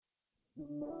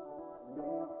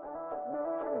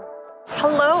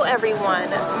Hello everyone,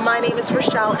 my name is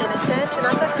Rochelle Innocent and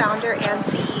I'm the founder and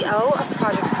CEO of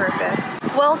Project Purpose.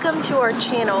 Welcome to our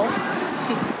channel.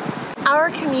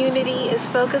 Our community is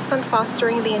focused on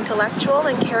fostering the intellectual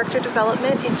and character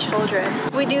development in children.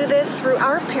 We do this through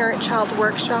our parent-child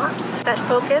workshops that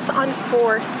focus on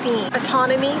 4 themes: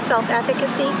 autonomy,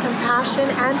 self-efficacy, compassion,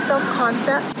 and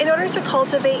self-concept in order to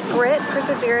cultivate grit,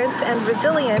 perseverance, and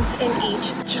resilience in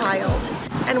each child.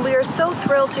 And we are so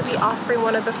thrilled to be offering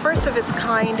one of the first of its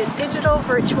kind digital,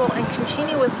 virtual, and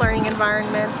continuous learning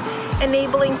environments,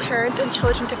 enabling parents and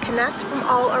children to connect from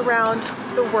all around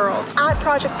the world. At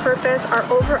Project Purpose, our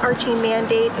overarching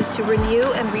mandate is to renew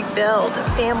and rebuild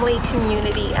family,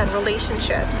 community, and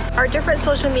relationships. Our different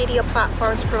social media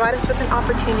platforms provide us with an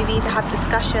opportunity to have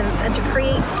discussions and to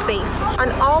create space on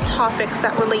all topics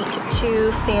that relate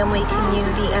to family,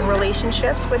 community, and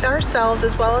relationships with ourselves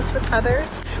as well as with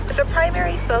others, with a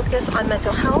primary focus on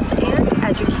mental health and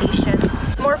education.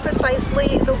 More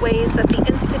precisely, the ways that the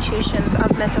institutions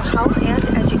of mental health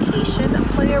and education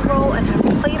play a role and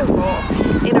have played a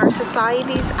role in our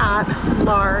societies at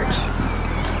large.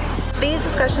 These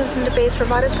discussions and debates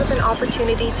provide us with an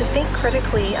opportunity to think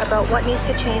critically about what needs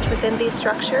to change within these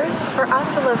structures for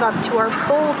us to live up to our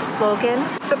bold slogan,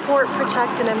 support,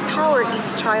 protect, and empower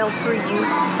each child through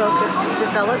youth-focused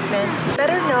development,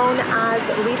 better known as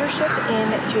leadership in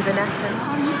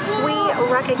juvenescence. We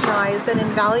recognize that in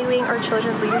valuing our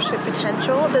children's leadership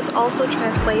potential, this also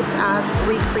translates as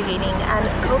recreating and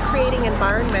co-creating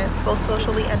environments, both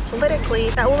socially and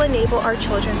politically, that will enable our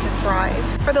children to thrive.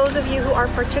 For those of you who are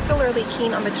particularly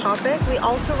keen on the topic, we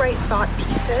also write thought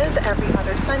pieces every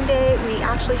other Sunday. We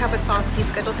actually have a thought piece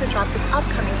scheduled to drop this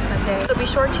upcoming Sunday, so be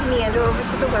sure to meander over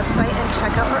to the website and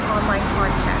check out our online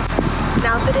content.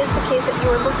 Now, if it is the case that you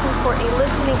are looking for a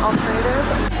listening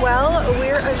alternative, well,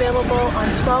 we're available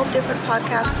on 12 different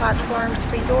podcast platforms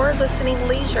for your listening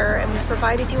leisure, and we've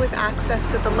provided you with access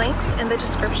to the links in the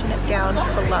description down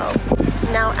below.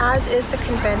 Now, as is the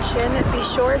convention, be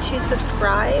sure to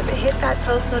subscribe, hit that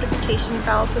post notification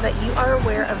bell so that you are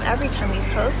aware of every time we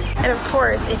post. And of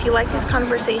course, if you like these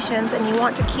conversations and you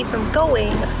want to keep them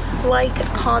going, like,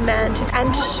 comment,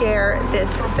 and share this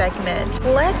segment.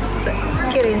 Let's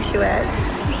get into it.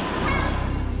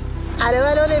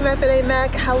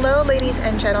 Hello, ladies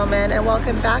and gentlemen, and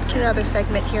welcome back to another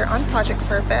segment here on Project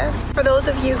Purpose. For those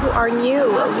of you who are new,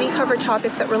 we cover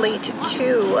topics that relate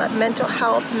to mental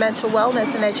health, mental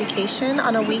wellness, and education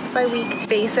on a week-by-week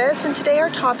basis. And today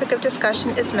our topic of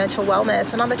discussion is mental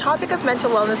wellness. And on the topic of mental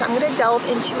wellness, I'm going to delve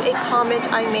into a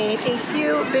comment I made a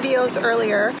few videos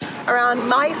earlier around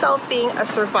myself being a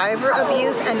survivor of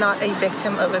abuse and not a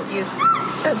victim of abuse.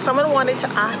 And someone wanted to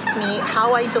ask me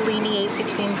how I delineate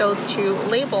between those two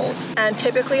labels. And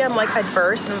typically I'm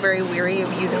adverse and very weary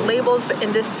of using labels, but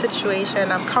in this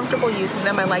situation, I'm comfortable using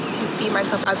them. I like to see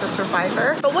myself as a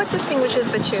survivor. But what distinguishes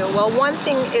the two? Well, one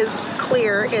thing is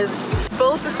clear is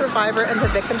both the survivor and the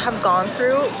victim have gone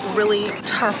through really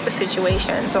tough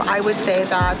situations. So I would say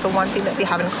that the one thing that we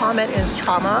have in common is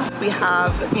trauma. We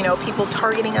have, people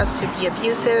targeting us to be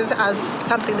abusive as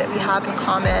something that we have in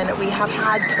common. We have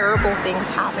had terrible things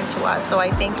happen to us. So I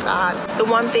think that the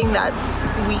one thing that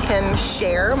we can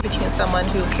share between someone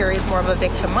who carries more of a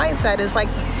victim mindset is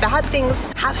bad things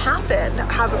have happened,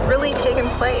 have really taken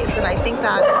place. And I think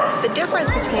that the difference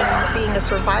between being a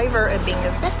survivor and being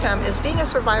a victim is being a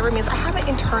survivor means I haven't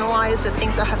internalized the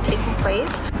things that have taken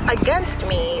place against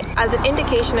me as an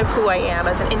indication of who I am,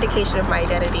 as an indication of my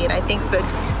identity. And I think that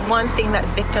one thing that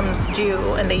victims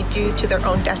do, and they do to their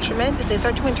own detriment, is they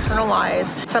start to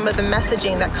internalize some of the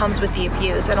messaging that comes with the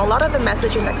abuse. And a lot of the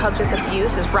messaging that comes with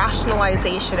abuse is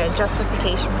rationalization and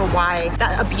justification for why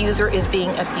that abuser is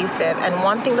being abusive. And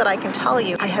one thing that I can tell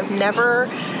you, I have never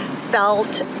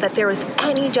felt that there was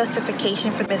any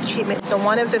justification for mistreatment. So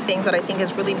one of the things that I think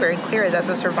is really very clear is as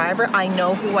a survivor, I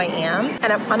know who I am and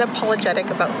I'm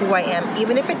unapologetic about who I am,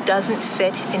 even if it doesn't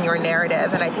fit in your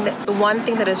narrative. And I think that the one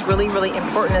thing that is really, really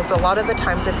important is a lot of the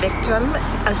times a victim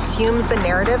assumes the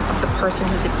narrative of the person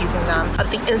who's abusing them,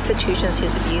 of the institutions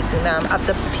who's abusing them, of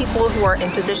the people who are in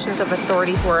positions of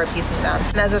authority who are abusing them.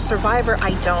 And as a survivor,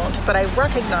 I don't, but I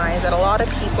recognize that a lot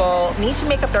of people need to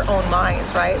make up their own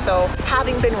minds, right? So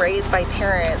having been raised by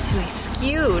parents who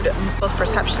skewed people's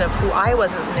perception of who I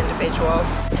was as an individual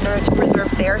in order to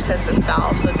preserve their sense of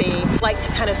self. So they like to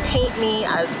kind of paint me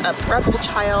as a rebel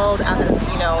child, as,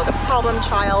 the problem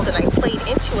child, and I played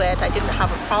into it. I didn't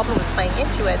have a problem with playing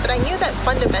into it, but I knew that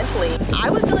fundamentally I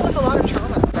was dealing with a lot of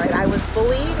trauma, right? I was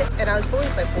bullied, and I was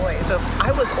bullied by boys. So if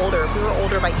I was older, if we were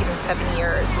older by even 7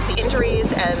 years, the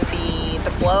injuries and the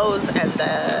blows and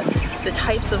the the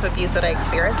types of abuse that I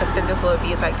experienced, the physical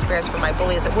abuse I experienced from my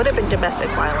bullies, it would have been domestic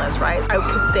violence, right? I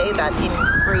could say that in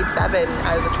grade 7,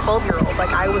 as a 12-year-old, like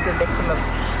I was a victim of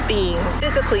being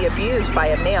physically abused by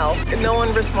a male. No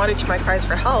one responded to my cries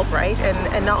for help, right?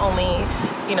 And not only,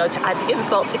 to add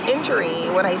insult to injury,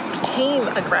 when I became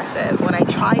aggressive, when I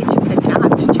tried to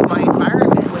adapt to my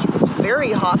environment, which was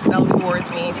very hostile towards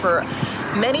me for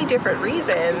many different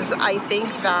reasons, I think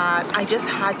that I just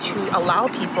had to allow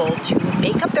people to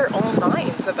make up their own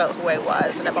minds about who I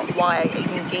was and about why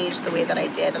I engaged the way that I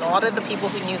did. And a lot of the people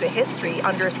who knew the history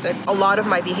understood a lot of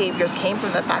my behaviors came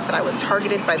from the fact that I was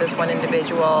targeted by this one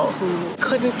individual who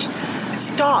couldn't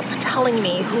stop telling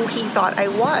me who he thought I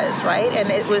was, right? And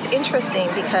it was interesting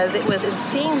because it was in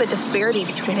seeing the disparity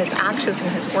between his actions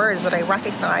and his words that I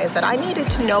recognized that I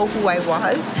needed to know who I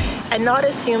was and not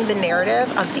assume the narrative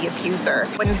of the abuser.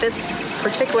 When this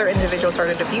particular individual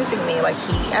started abusing me,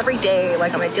 every day,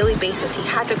 on a daily basis, he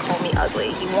had to call me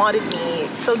ugly. He wanted me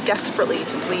so desperately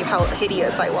to believe how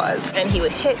hideous I was. And he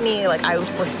would hit me, I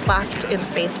was slapped in the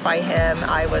face by him.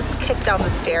 I was kicked down the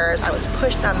stairs. I was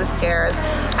pushed down the stairs.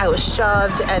 I was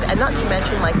shoved. And not to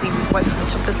mention, we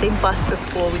took the same bus to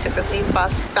school. We took the same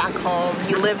bus back home.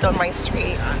 He lived on my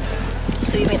street.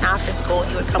 So even after school,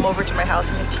 he would come over to my house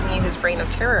and continue his reign of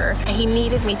terror. And he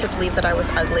needed me to believe that I was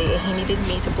ugly. He needed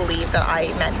me to believe that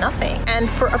I meant nothing. And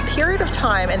for a period of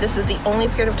time, and this is the only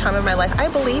period of time in my life, I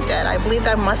believed it. I believed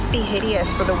I must be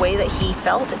hideous for the way that he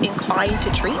felt inclined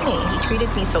to treat me. He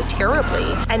treated me so terribly.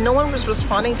 And no one was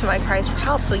responding to my cries for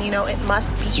help. So, it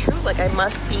must be true. I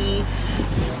must be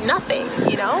nothing,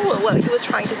 what he was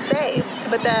trying to say.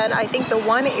 But then I think the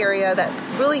one area that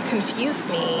really confused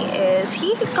me is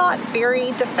he got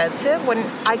very defensive when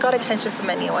I got attention from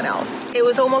anyone else. It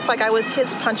was almost like I was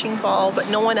his punching ball, but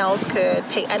no one else could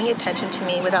pay any attention to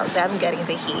me without them getting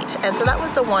the heat. And so that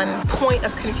was the one point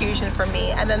of confusion for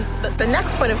me. And then the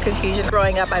next point of confusion,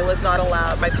 growing up, I was not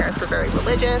allowed, my parents were very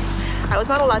religious, I was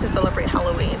not allowed to celebrate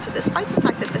Halloween. So despite the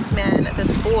fact that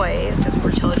this boy, we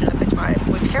were children at the time,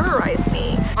 would terrorize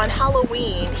me, on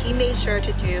Halloween, he made sure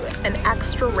to do an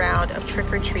extra round of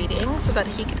trick-or-treating so that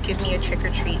he could give me a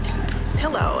trick-or-treat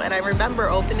pillow. And I remember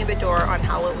opening the door on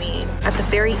Halloween at the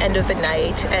very end of the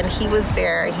night, and he was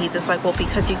there, and he just well,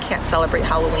 because you can't celebrate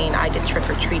Halloween, I did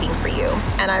trick-or-treating for you.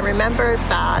 And I remember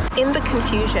that in the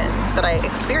confusion that I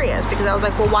experienced, because I was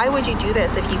well, why would you do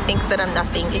this if you think that I'm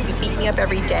nothing, if you beat me up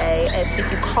every day,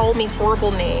 if you call me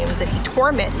horrible names, if you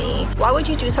torment me, why would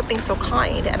you do something so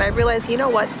kind? And I realized,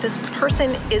 this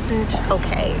person isn't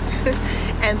okay.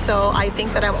 And so I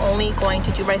think that I'm only going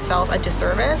to do myself a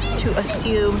disservice to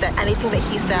assume that anything that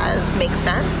he says makes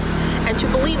sense and to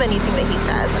believe anything that he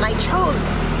says. And I chose,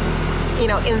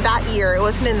 in that year, it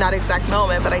wasn't in that exact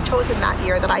moment, but I chose in that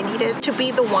year that I needed to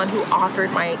be the one who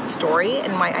authored my story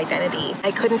and my identity.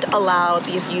 I couldn't allow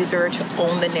the abuser to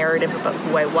own the narrative about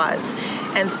who I was.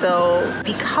 And so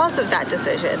because of that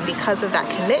decision, because of that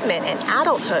commitment in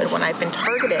adulthood, when I've been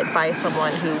targeted by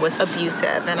someone who was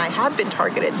abusive, and I have been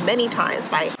targeted many times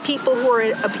by people who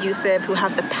are abusive, who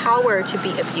have the power to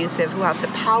be abusive, who have the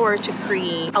power to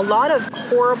create a lot of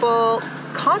horrible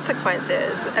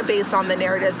consequences based on the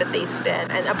narrative that they spin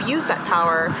and abuse that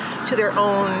power to their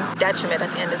own detriment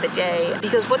at the end of the day,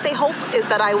 because what they hope is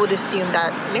that I would assume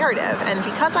that narrative. And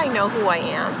because I know who I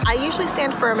am, I usually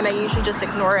stand firm and I usually just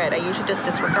ignore it. I usually just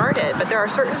disregard it. But there are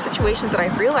certain situations that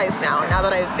I've realized now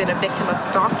that I've been a victim of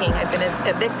stalking, I've been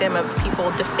a victim of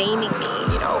people defaming me,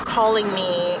 calling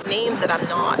me names that I'm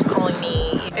not, calling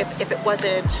me, if it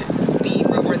wasn't the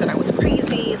rumor that I was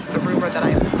crazy, it's the rumor that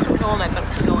I'm a criminal and I've done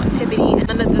criminal activity, and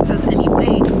none of this has any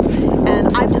weight.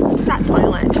 And I've just sat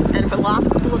silent. And for the last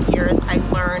couple of years,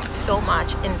 I've learned so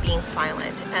much in being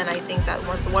silent. And I think that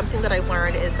the one thing that I've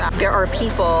learned is that there are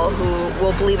people who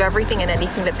will believe everything and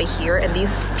anything that they hear. And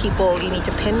these people, you need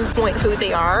to pinpoint who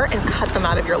they are and cut them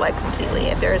out of your life completely.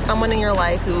 If there is someone in your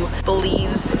life who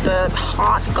believes the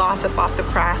hot gossip off the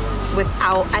press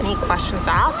without any questions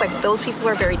asked, those people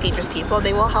are very dangerous people.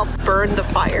 They will help burn the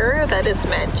fire that is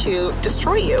meant to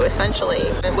destroy you, essentially,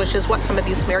 which is what some of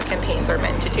these smear campaigns are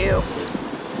meant to do.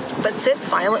 But sit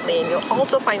silently, and you'll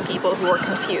also find people who are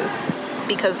confused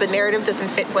because the narrative doesn't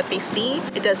fit what they see.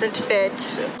 It doesn't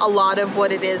fit a lot of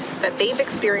what it is that they've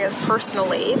experienced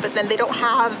personally, but then they don't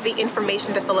have the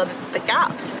information to fill in the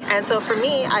gaps. And so for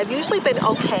me, I've usually been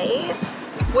okay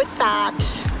with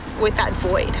that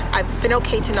void. I've been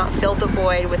okay to not fill the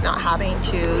void with not having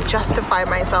to justify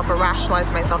myself or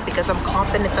rationalize myself because I'm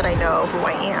confident that I know who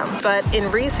I am. But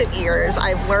in recent years,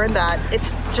 I've learned that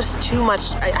it's just too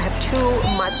much. I have too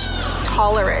much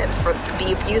tolerance for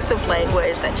the abusive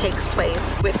language that takes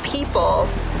place with people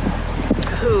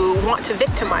who want to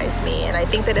victimize me. And I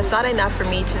think that it's not enough for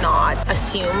me to not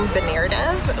assume the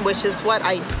narrative, which is what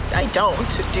I don't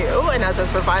do. And as a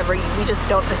survivor, we just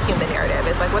don't assume the narrative.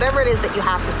 It's like whatever it is that you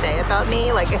have to say about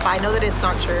me, like if I know that it's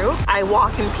not true, I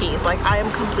walk in peace. Like I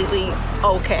am completely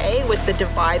okay with the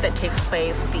divide that takes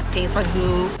place based on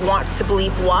who wants to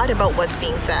believe what about what's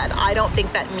being said. I don't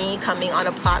think that me coming on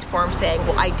a platform saying,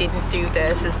 well, I didn't do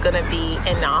this is going to be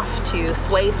enough to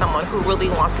sway someone who really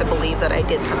wants to believe that I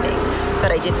did something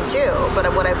that I didn't do. But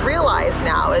what I've realized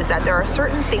now is that there are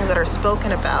certain things that are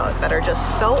spoken about that are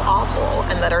just so awful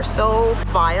and that are so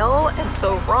vile and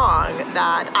so wrong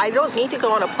that I don't need to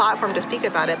go on a platform to speak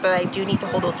about it, but I do need to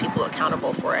hold those people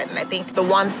accountable for it. And I think the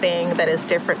one thing that is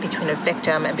different between a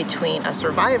victim and between a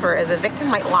survivor is a victim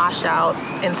might lash out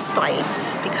in spite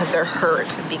because they're hurt,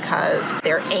 because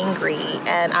they're angry.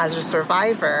 And as a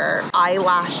survivor, I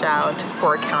lash out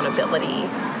for accountability,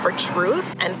 for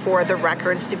truth, and for the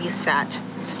records to be set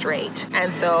straight.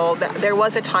 And so there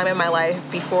was a time in my life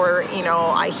before,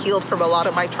 I healed from a lot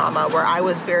of my trauma where I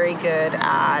was very good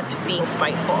at being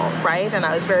spiteful, right? And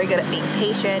I was very good at being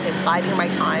patient and biding my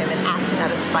time and acting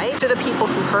out of spite to the people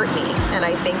who hurt me. And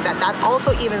I think that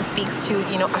also even speaks to,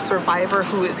 a survivor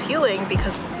who is healing,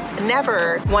 because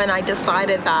never, when I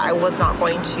decided that I was not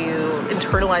going to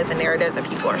internalize the narrative that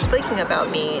people are speaking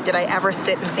about me, did I ever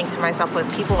sit and think to myself, when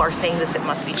people are saying this, it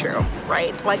must be true,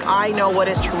 right? Like I know what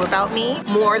is true about me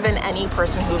more than any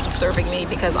person who's observing me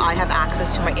because I have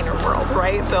access to my inner world,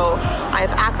 right? So I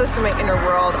have access to my inner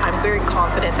world. I'm very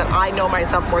confident that I know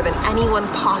myself more than anyone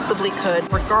possibly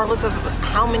could, regardless of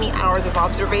how many hours of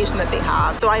observation that they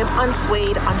have. So I am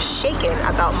unswayed, unshaken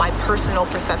about my personal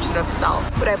perception of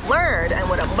self. What I've learned and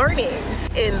what I'm learning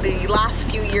in the last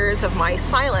few years of my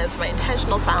silence, my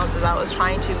intentional silence, is I was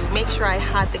trying to make sure I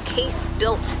had the case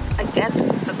built against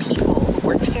the people who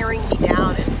were tearing me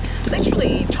down and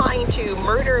literally trying to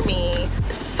murder me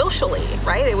socially,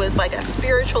 right? It was like a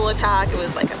spiritual attack. It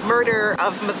was like a murder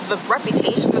of the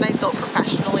reputation that I built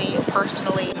professionally and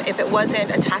personally. If it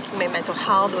wasn't attacking my mental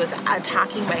health, it was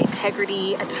attacking my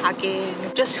integrity, attacking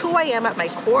just who I am at my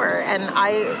core. And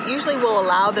I usually will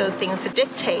allow those things to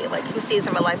dictate like who stays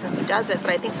in my life and who doesn't. But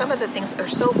I think some of the things are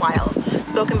so wild,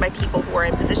 spoken by people who are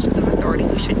in positions of authority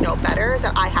who should know better,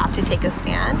 that I have to take a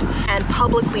stand and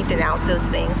publicly denounce those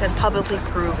things and publicly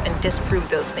prove and disprove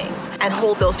those things and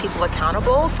hold those people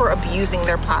accountable for abusing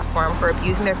their platform, for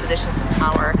abusing their positions of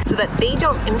power, so that they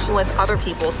don't influence other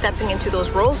people stepping into those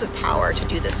roles of power to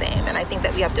do the same. And I think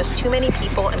that we have just too many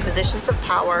people in positions of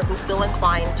power who feel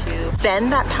inclined to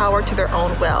bend that power to their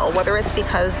own will, whether it's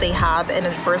because they have an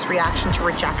adverse reaction to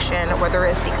rejection, whether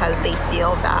it's because they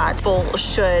feel that people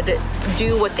should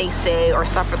do what they say or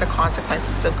suffer the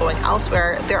consequences of going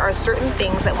elsewhere. There are certain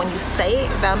things that when you say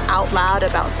them out loud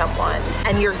about someone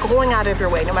and you're going out of your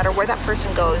way, no matter where that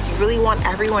person goes, you really want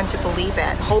everyone to believe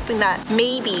it, hoping that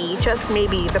maybe, just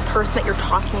maybe, the person that you're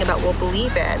talking about will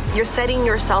believe it. You're setting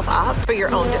yourself up for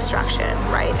your own destruction,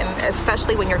 right? And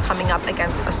especially when you're coming up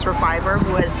against a survivor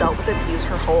who has dealt with abuse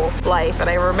her whole life. And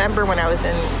I remember when I was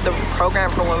in the program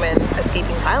for women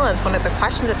escaping violence, one of the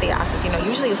questions that they asked is,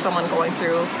 usually if someone going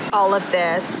through all of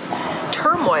this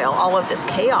turmoil, all of this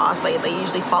chaos, they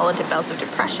usually fall into bouts of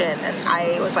depression. And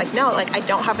I was like, no, I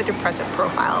don't have a depressive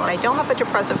profile. And I don't have a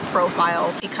depressive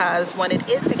profile because when it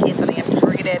is the case that I am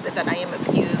targeted, that I am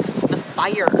abused, the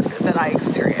fire that I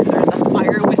experience, there's a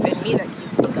fire within me that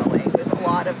keeps me going. There's a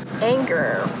lot of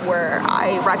anger where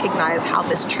I recognize how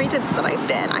mistreated that I've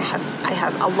been. I have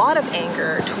a lot of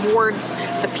anger towards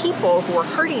the people who are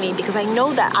hurting me because I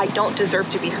know that I don't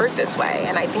deserve to be hurt this way.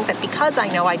 And I think that because I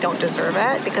know I don't deserve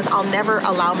it, because I'll never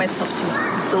allow myself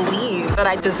to believe that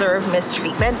I deserve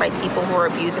mistreatment by people who are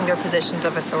abusing their positions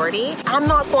of authority, I'm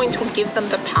not going to give them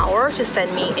the power to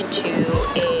send me into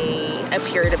a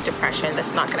period of depression.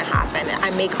 That's not going to happen.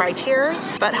 I may cry tears,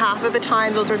 but half of the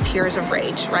time those are tears of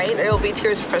rage, right? It'll be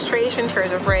tears of frustration,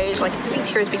 tears of rage, it could be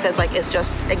tears because it's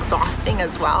just exhausting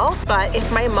as well. But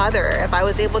if I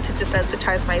was able to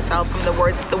desensitize myself from the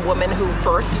words of the woman who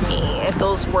birthed me, if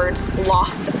those words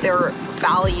lost their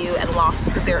value and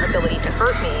lost their ability to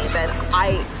hurt me, then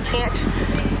I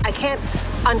can't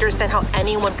understand how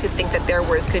anyone could think that their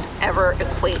words could ever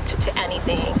equate to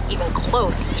anything even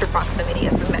close to proximity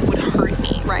as something that would hurt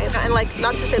me, right? And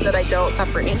not to say that I don't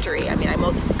suffer injury. I mean, I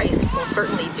most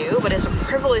certainly do, but it's a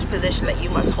privileged position that you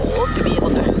must hold to be able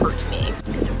to hurt me.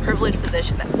 It's a privileged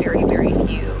position that very, very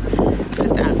few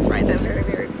possess, right? That very,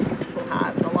 very few people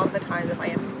have. And a lot of the times if I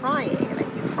am crying, and I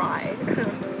do cry,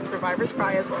 survivors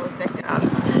cry as well as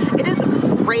victims, it is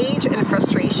rage and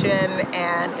frustration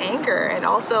and anger. And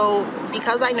also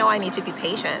because I know I need to be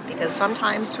patient, because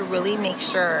sometimes to really make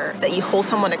sure that you hold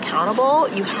someone accountable,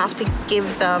 you have to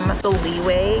give them the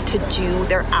leeway to do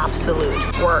their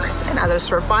absolute worst. And as a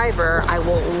survivor, I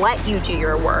will let you do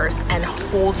your worst and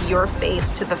hold your face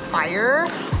to the fire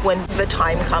when the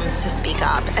time comes to speak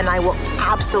up. And I will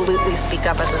absolutely speak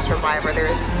up as a survivor.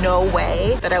 There is no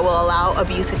way that I will allow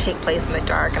abuse to take place in the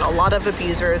dark. And a lot of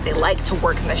abusers, they like to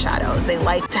work in the shadows. They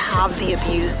like to have the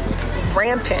abuse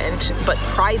rampant but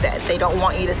private. They don't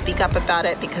want you to speak up about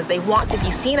it because they want to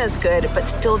be seen as good but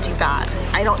still do bad.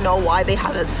 I don't know why they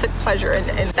have a sick pleasure in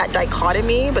that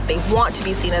dichotomy, but they want to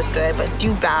be seen as good but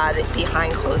do bad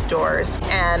behind closed doors.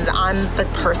 And I'm the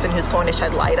person who's going to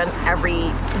shed light on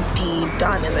every deed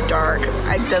done in the dark.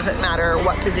 It doesn't matter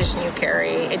what position you carry.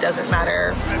 It doesn't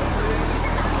matter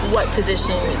what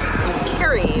position you've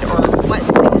carried or what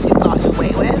things you've gotten away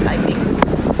with. I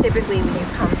think typically when you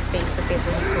come face to face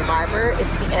with a survivor,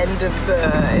 it's the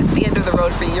end of the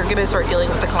road for you. You're going to start dealing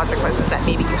with the consequences that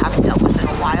maybe you haven't dealt with in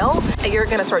a while, and you're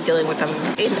going to start dealing with them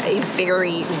in a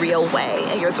very real way.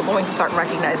 And you're going to start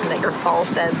recognizing that your false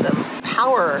sense of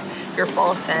power, your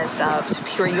false sense of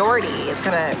superiority is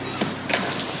going to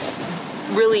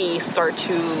really start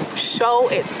to show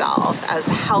itself as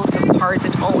the house of cards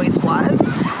it always was,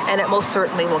 and it most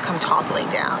certainly will come toppling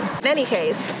down. In any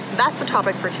case, that's the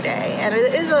topic for today, and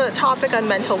it is a topic on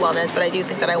mental wellness, but I do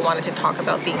think that I wanted to talk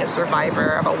about being a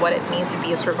survivor, about what it means to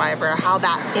be a survivor, how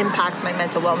that impacts my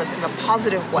mental wellness in a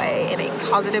positive way,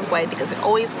 because it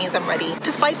always means I'm ready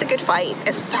to fight the good fight,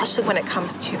 especially when it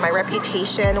comes to my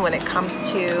reputation, when it comes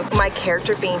to my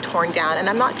character being torn down. And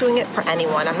I'm not doing it for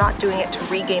anyone. I'm not doing it to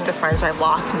regain the friends I've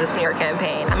lost in the smear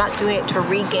campaign. I'm not doing it to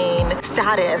regain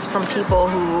status from people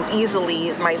who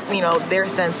easily, their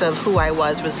sense of who I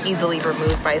was easily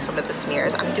removed by some of the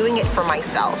smears. I'm doing it for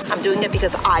myself. I'm doing it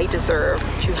because I deserve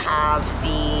to have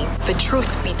the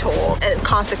truth be told and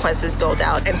consequences doled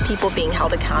out and people being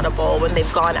held accountable when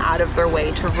they've gone out of their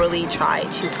way to really try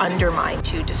to undermine,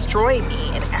 to destroy me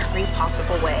in every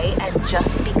possible way, and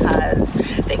just because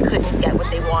they couldn't get what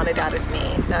they wanted out of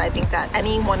me. And I think that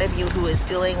any one of you who is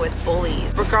dealing with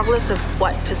bullies, regardless of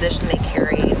what position they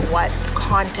carry, what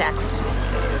context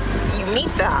you meet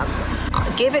them,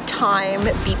 give it time,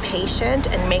 be patient,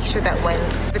 and make sure that when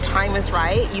the time is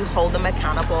right, you hold them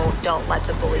accountable. Don't let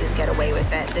the bullies get away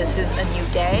with it. This is a new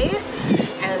day,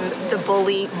 and the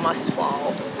bully must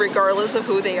fall. Regardless of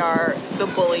who they are, the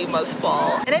bully must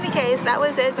fall. In any case, that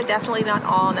was it, but definitely not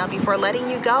all. Now, before letting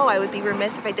you go, I would be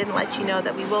remiss if I didn't let you know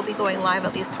that we will be going live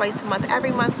at least twice a month,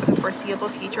 every month for the foreseeable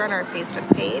future on our Facebook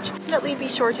page. Definitely be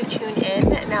sure to tune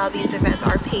in. Now, these events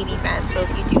are paid events, so if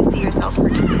you do see yourself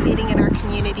participating in our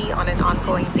community on an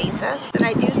ongoing basis, then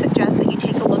I do suggest that you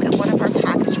take a look at one of our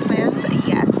package plans.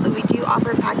 Yes, so we do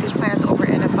offer package plans over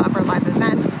and above our live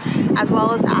events, as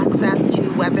well as access to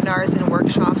webinars and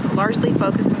workshops largely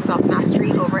focused on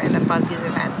self-mastery over and above these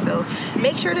events. So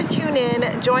make sure to tune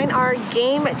in, join our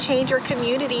Game Changer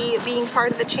community, being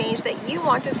part of the change that you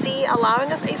want to see,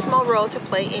 allowing us a small role to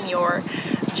play in your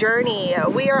journey.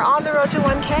 We are on the road to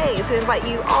 1K, so we invite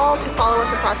you all to follow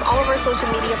us across all of our social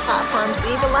media platforms,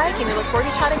 leave a like, and we look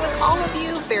forward to chatting with all of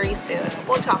you very soon.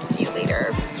 We'll talk to you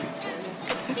later.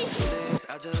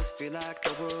 I just feel like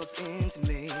the world's into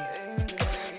me.